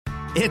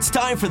It's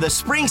time for the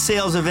spring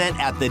sales event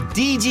at the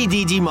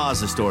DGDG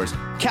Mazda stores.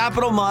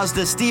 Capital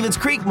Mazda, Stevens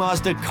Creek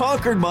Mazda,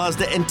 Concord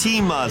Mazda, and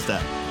Team Mazda.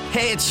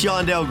 Hey, it's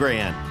Sean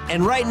Delgrand.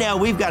 And right now,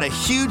 we've got a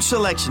huge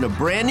selection of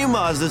brand new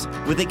Mazdas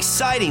with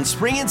exciting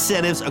spring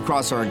incentives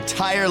across our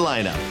entire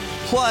lineup.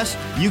 Plus,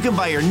 you can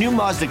buy your new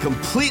Mazda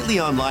completely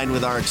online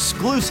with our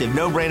exclusive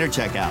no-brainer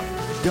checkout.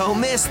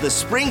 Don't miss the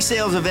spring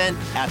sales event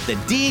at the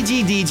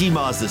DGDG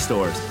Mazda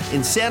stores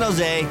in San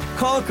Jose,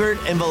 Concord,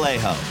 and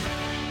Vallejo.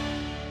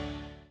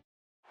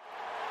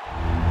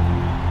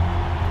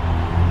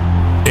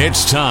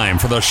 It's time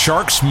for the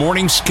Sharks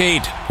Morning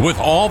Skate with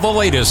all the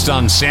latest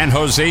on San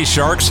Jose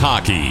Sharks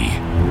hockey.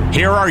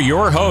 Here are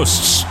your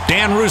hosts,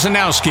 Dan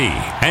Rusanowski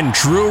and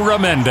Drew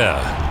Remenda.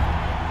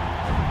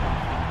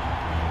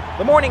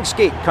 The Morning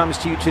Skate comes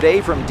to you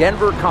today from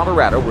Denver,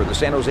 Colorado, where the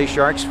San Jose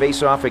Sharks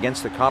face off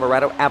against the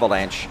Colorado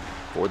Avalanche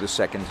for the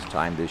second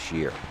time this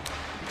year.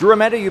 Drew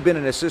Remenda, you've been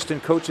an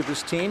assistant coach of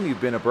this team.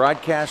 You've been a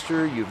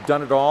broadcaster. You've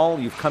done it all.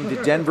 You've come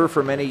to Denver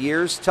for many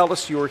years. Tell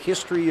us your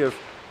history of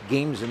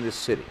games in this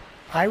city.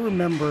 I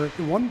remember,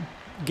 the one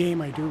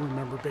game I do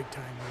remember big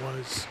time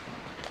was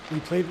we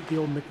played at the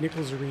old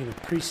McNichols Arena,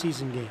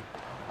 preseason game.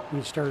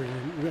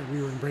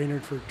 We were in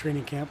Brainerd for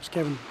training camps,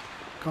 Kevin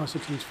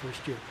Constantine's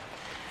first year.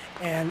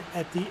 And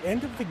at the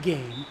end of the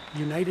game,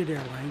 United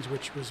Airlines,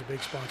 which was a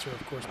big sponsor,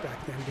 of course,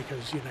 back then,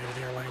 because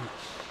United Airlines,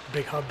 the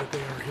big hub that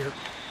they are here,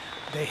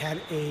 they had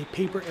a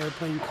paper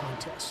airplane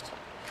contest.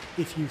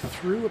 If you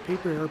threw a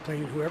paper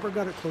airplane, whoever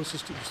got it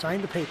closest to you,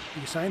 signed the paper,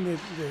 you signed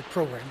the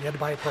program, you had to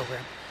buy a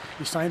program,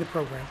 you signed the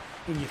program,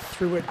 and you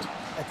threw it,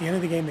 at the end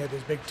of the game, they had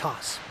this big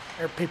toss,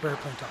 paper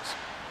airplane toss.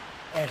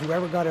 And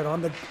whoever got it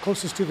on the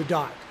closest to the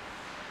dot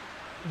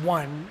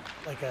won,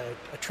 like a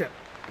trip,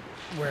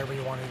 wherever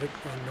you wanted it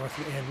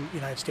in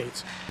United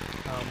States,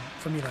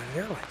 from United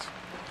Airlines.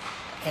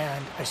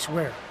 And I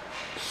swear,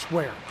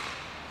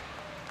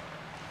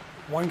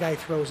 one guy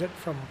throws it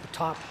from the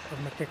top of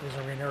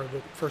McNichols Arena, or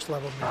the first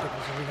level of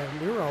McNichols Arena,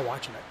 and we were all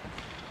watching it.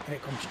 And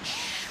it comes,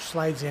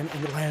 slides in,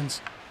 and it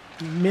lands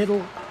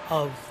middle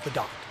of the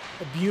dot.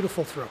 A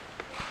beautiful throw.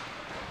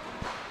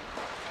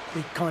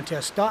 The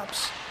contest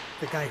stops.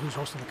 The guy who's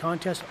hosting the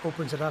contest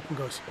opens it up and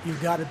goes, "You've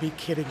got to be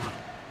kidding me."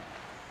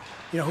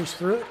 You know who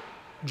threw it?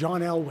 John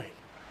Elway.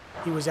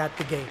 He was at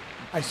the game.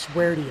 I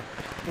swear to you.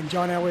 And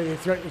John Elway, they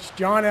throw, it's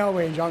John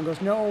Elway, and John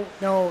goes, no,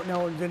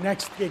 the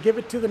next, give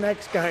it to the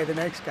next guy.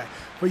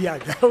 But yeah,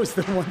 that was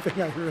the one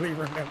thing I really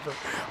remember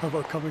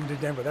about coming to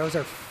Denver. That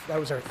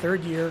was our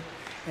third year,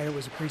 and it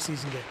was a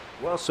preseason game.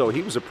 Well, so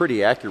he was a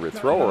pretty accurate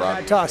thrower. Not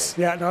a bad toss.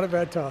 Yeah, not a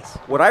bad toss.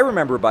 What I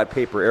remember about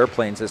paper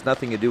airplanes has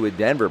nothing to do with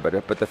Denver,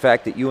 but the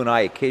fact that you and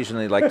I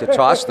occasionally like to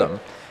toss them.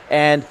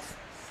 And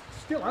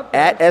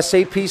at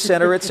SAP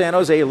Center at San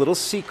Jose, a little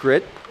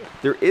secret,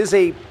 there is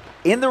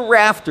in the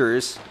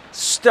rafters,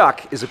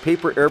 stuck is a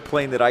paper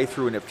airplane that I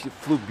threw, and it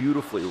flew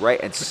beautifully, right,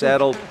 and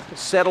settled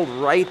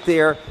right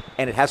there,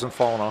 and it hasn't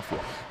fallen off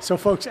yet. So,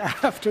 folks,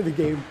 after the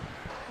game,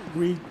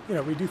 we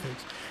do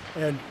things.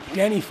 And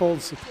Danny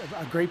folds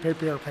a great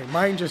paper airplane.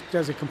 Mine just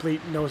does a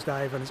complete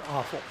nosedive and is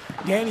awful.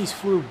 Danny's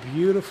flew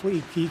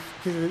beautifully. He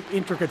did an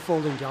intricate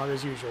folding job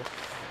as usual.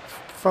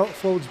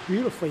 Folds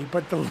beautifully,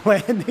 but the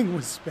landing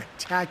was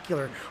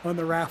spectacular on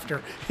the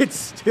rafter. It's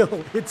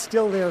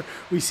still there.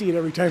 We see it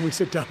every time we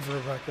sit down for a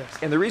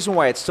broadcast. And the reason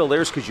why it's still there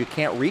is because you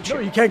can't reach it.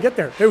 No, you can't get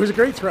there. It was a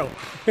great throw.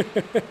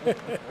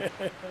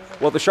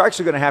 Well, the Sharks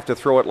are going to have to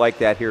throw it like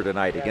that here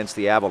tonight against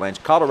the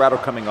Avalanche. Colorado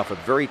coming off a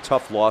very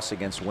tough loss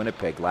against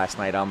Winnipeg last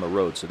night on the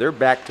road. So they're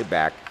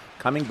back-to-back,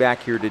 coming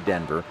back here to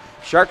Denver.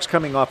 Sharks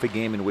coming off a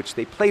game in which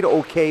they played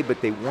okay, but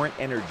they weren't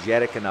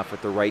energetic enough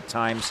at the right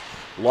times.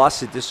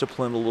 Lost the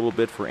discipline a little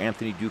bit for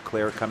Anthony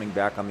Duclair coming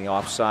back on the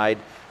offside.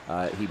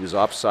 He was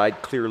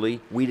offside, clearly.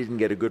 We didn't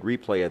get a good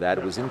replay of that.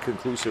 It was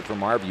inconclusive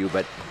from our view,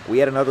 but we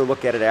had another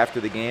look at it after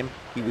the game.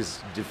 He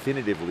was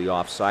definitively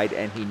offside,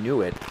 and he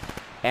knew it.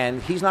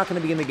 And he's not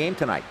going to be in the game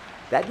tonight.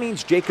 That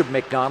means Jacob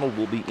McDonald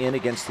will be in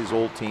against his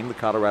old team, the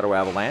Colorado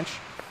Avalanche.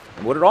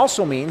 And what it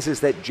also means is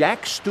that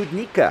Jack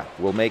Studnicka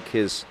will make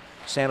his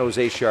San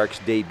Jose Sharks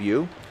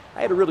debut.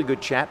 I had a really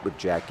good chat with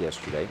Jack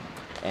yesterday,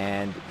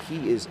 and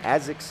he is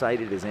as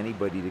excited as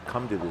anybody to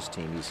come to this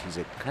team. He's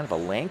a kind of a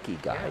lanky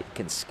guy,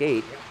 can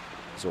skate.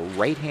 He's a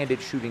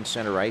right-handed shooting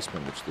center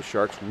iceman, which the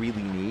Sharks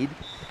really need,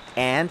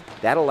 and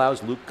that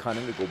allows Luke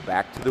Cunningham to go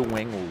back to the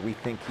wing where we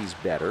think he's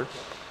better.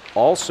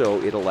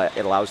 Also, it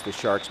allows the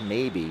Sharks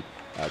maybe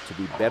to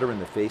be better in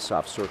the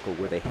face-off circle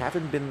where they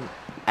haven't been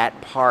at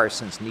par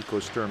since Nico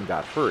Sturm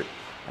got hurt.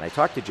 And I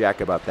talked to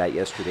Jack about that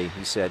yesterday.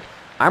 He said,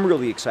 I'm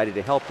really excited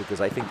to help because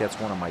I think that's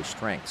one of my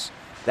strengths.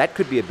 That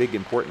could be a big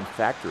important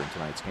factor in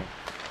tonight's game.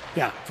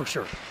 Yeah, for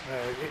sure.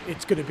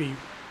 It's going to be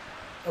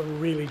a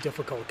really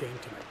difficult game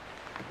tonight.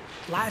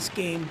 Last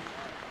game,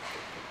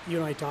 you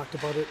and I talked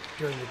about it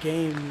during the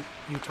game.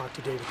 You talked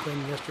to David Quinn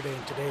yesterday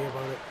and today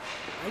about it.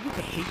 I didn't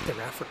hate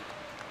their effort.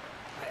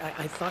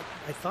 I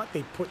thought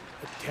they put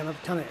a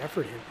ton of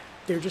effort in.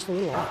 They're just a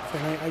little off,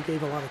 and I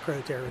gave a lot of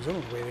credit to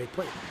Arizona the way they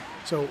played.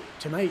 So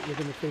tonight you're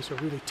going to face a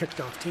really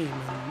ticked-off team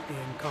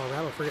in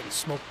Colorado for getting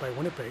smoked by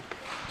Winnipeg.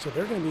 So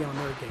they're going to be on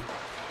their game.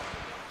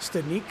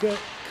 Stanika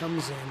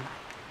comes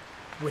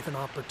in with an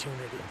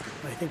opportunity.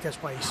 And I think that's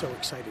why he's so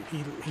excited.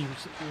 He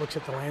looks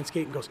at the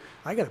landscape and goes,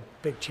 I got a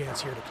big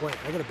chance here to play.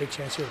 I got a big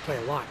chance here to play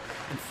a lot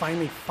and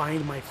finally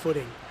find my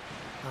footing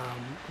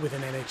with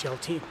an NHL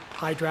team.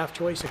 High draft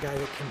choice, a guy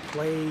that can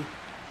play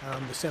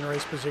the center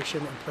ice position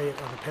and play it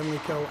on the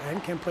penalty kill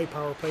and can play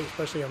power play,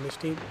 especially on this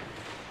team.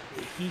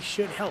 He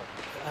should help.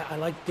 I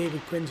like David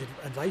Quinn's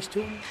advice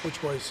to him,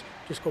 which was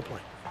just go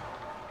play.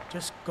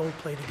 Just go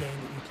play the game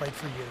that you played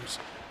for years.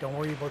 Don't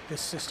worry about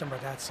this system or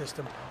that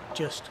system.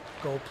 Just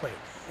go play.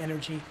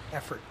 Energy,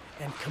 effort,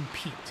 and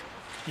compete.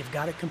 You've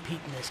got to compete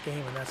in this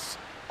game, and that's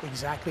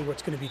exactly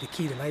what's going to be the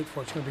key tonight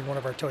for it's going to be one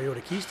of our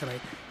Toyota keys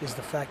tonight, is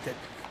the fact that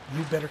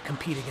you better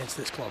compete against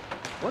this club.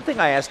 One thing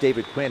I asked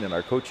David Quinn in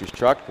our Coach's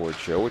Chalkboard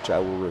show, which I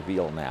will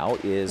reveal now,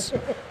 is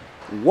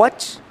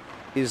what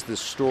is the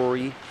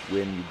story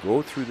when you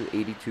go through the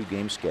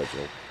 82-game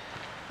schedule?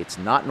 It's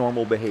not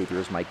normal behavior,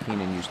 as Mike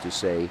Keenan used to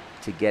say,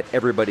 to get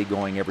everybody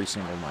going every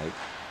single night.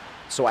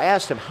 So I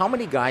asked him, how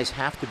many guys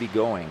have to be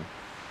going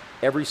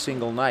every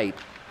single night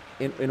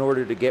in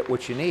order to get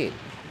what you need?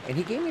 And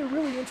he gave me a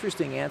really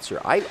interesting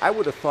answer. I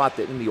would have thought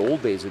that in the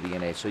old days of the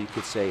NHL, you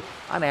could say,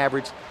 on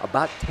average,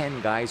 about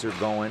 10 guys are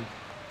going.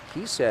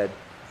 He said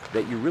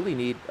that you really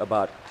need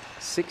about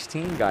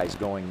 16 guys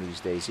going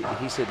these days.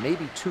 He said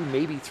maybe 2,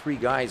 maybe 3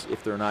 guys,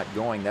 if they're not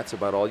going, that's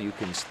about all you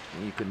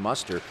can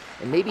muster.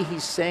 And maybe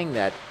he's saying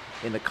that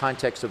in the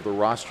context of the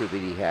roster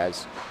that he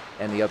has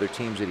and the other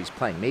teams that he's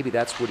playing. Maybe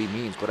that's what he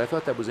means, but I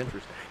thought that was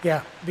interesting.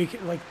 Yeah,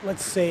 like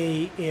let's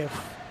say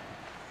if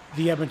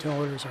the Edmonton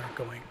Oilers aren't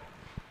going,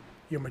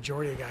 your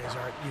majority of guys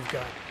aren't, you've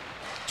got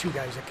 2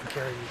 guys that can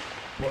carry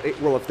you.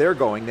 Well, if they're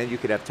going, then you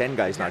could have 10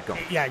 guys not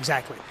going. Yeah,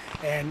 exactly.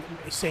 And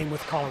same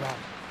with Colorado.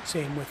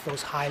 Same with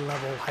those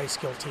high-level,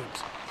 high-skill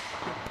teams.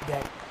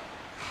 That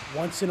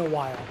once in a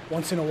while,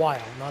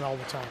 not all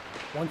the time,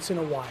 once in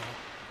a while,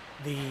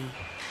 the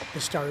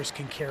stars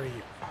can carry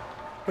you.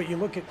 But you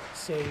look at,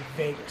 say,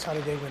 Vegas, how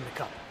did they win the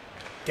cup?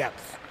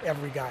 Depth.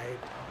 Every guy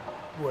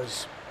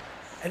was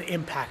an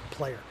impact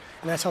player.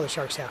 And that's how the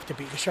Sharks have to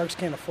be. The Sharks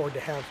can't afford to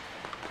have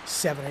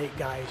 7, 8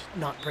 guys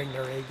not bring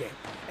their A game.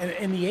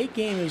 And the A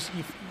game is,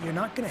 you're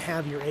not going to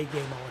have your A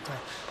game all the time.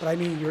 But I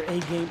mean your A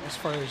game as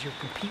far as your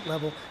compete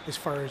level, as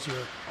far as your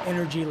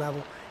energy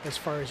level, as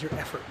far as your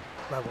effort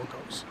level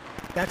goes.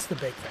 That's the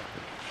big thing.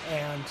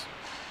 And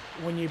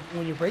when you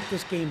break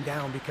this game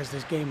down, because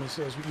this game is,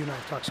 as you and I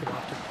have talked so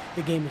often,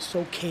 the game is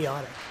so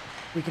chaotic.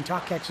 We can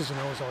talk X's and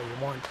O's all you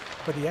want,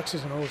 but the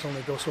X's and O's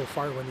only go so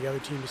far when the other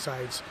team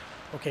decides,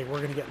 okay, we're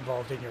going to get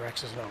involved in your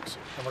X's and O's,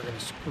 and we're going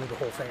to screw the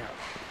whole thing up.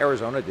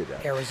 Arizona did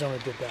that. Arizona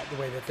did that, the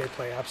way that they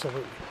play,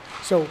 absolutely.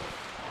 So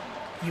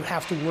you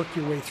have to work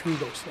your way through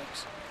those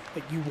things.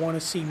 That you want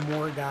to see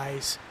more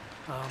guys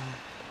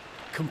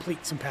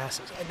complete some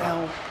passes. And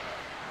now,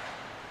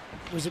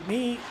 was it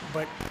me,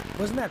 but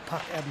wasn't that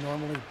puck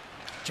abnormally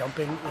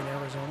jumping in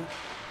Arizona?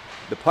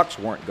 The pucks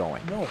weren't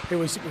going. No, it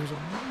was amazing.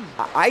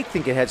 I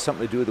think it had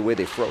something to do with the way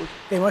they froze.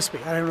 They must be.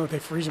 I don't know if they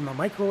freeze them in a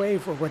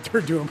microwave or what they're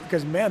doing,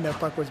 because, man, that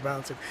puck was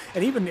bouncing.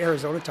 And even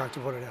Arizona talked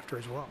about it after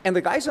as well. And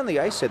the guys on the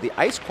ice said the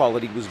ice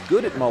quality was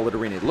good at Mullet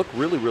Arena. It looked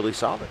really, really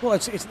solid. Well,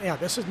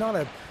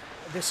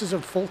 this is a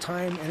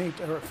full-time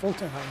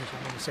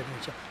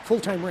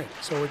full-time rink.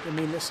 So,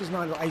 this is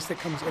not an ice that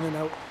comes in and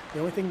out. The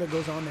only thing that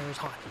goes on there is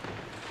hockey.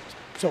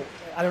 So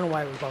I don't know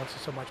why it was bouncing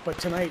so much. But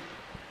tonight,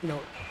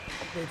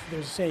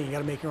 there's a saying, you got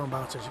to make your own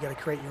bounces. You got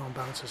to create your own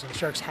bounces. And the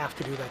Sharks have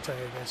to do that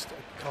tonight against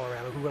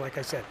Colorado, who, like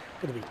I said,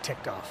 are going to be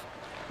ticked off.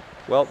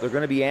 Well, they're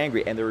going to be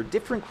angry. And they're a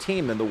different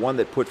team than the one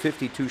that put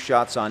 52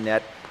 shots on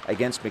net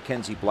against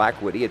Mackenzie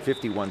Blackwood. He had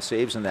 51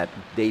 saves in that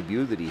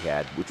debut that he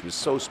had, which was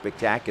so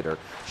spectacular.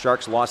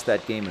 Sharks lost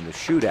that game in the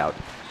shootout.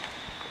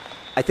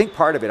 I think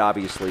part of it,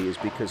 obviously, is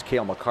because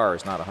Cale Makar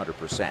is not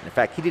 100%. In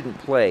fact, he didn't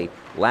play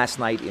last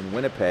night in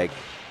Winnipeg.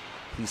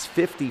 He's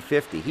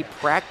 50-50. He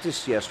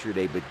practiced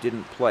yesterday but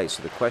didn't play.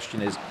 So the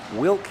question is,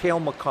 will Cale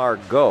Makar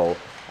go?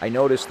 I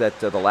noticed that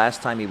the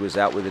last time he was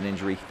out with an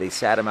injury, they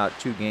sat him out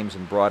 2 games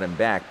and brought him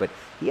back. But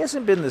he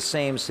hasn't been the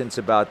same since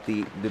about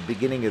the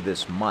beginning of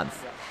this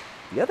month.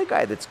 The other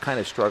guy that's kind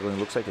of struggling,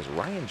 looks like, is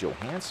Ryan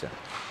Johansson.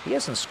 He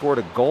hasn't scored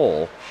a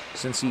goal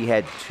since he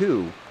had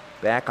 2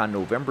 back on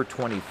November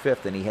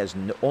 25th, and he has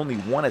only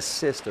 1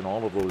 assist in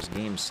all of those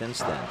games since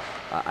then.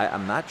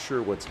 I'm not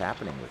sure what's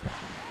happening with him.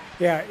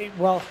 Yeah,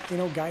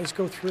 guys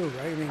go through,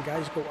 right?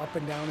 Guys go up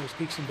and down. There's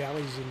peaks and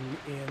valleys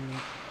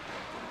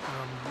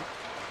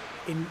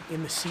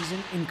in the season,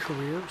 in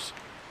careers,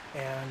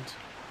 and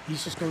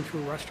he's just going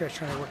through a rough stretch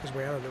trying to work his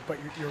way out of it. But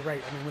you're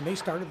right. When they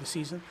started the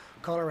season,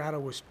 Colorado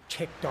was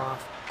ticked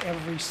off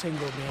every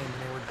single game,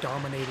 and they were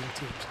dominating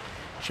teams,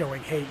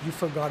 showing, hey, you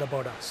forgot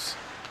about us.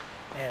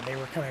 And they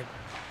were kind of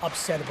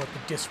upset about the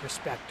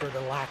disrespect or the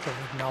lack of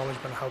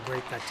acknowledgement of how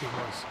great that team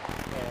was.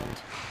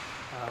 And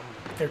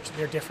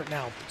they're different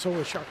now. So are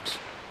the Sharks.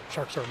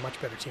 Sharks are a much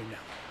better team now.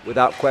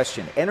 Without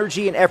question.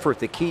 Energy and effort,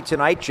 the key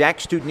tonight. Jack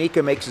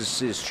Studnicka makes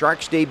his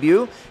Sharks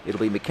debut. It'll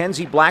be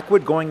Mackenzie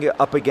Blackwood going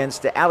up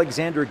against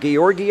Alexander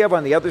Georgiev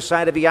on the other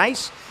side of the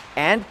ice.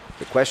 And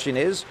the question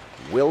is,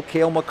 will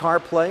Cale Makar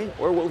play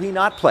or will he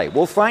not play?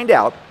 We'll find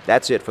out.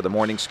 That's it for the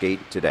morning skate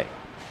today.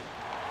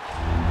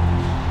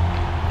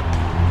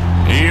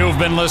 You've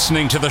been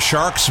listening to the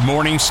Sharks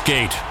Morning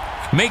Skate.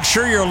 Make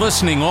sure you're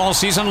listening all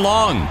season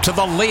long to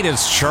the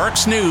latest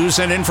Sharks news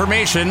and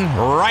information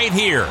right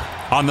here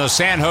on the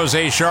San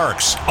Jose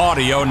Sharks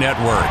Audio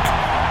Network.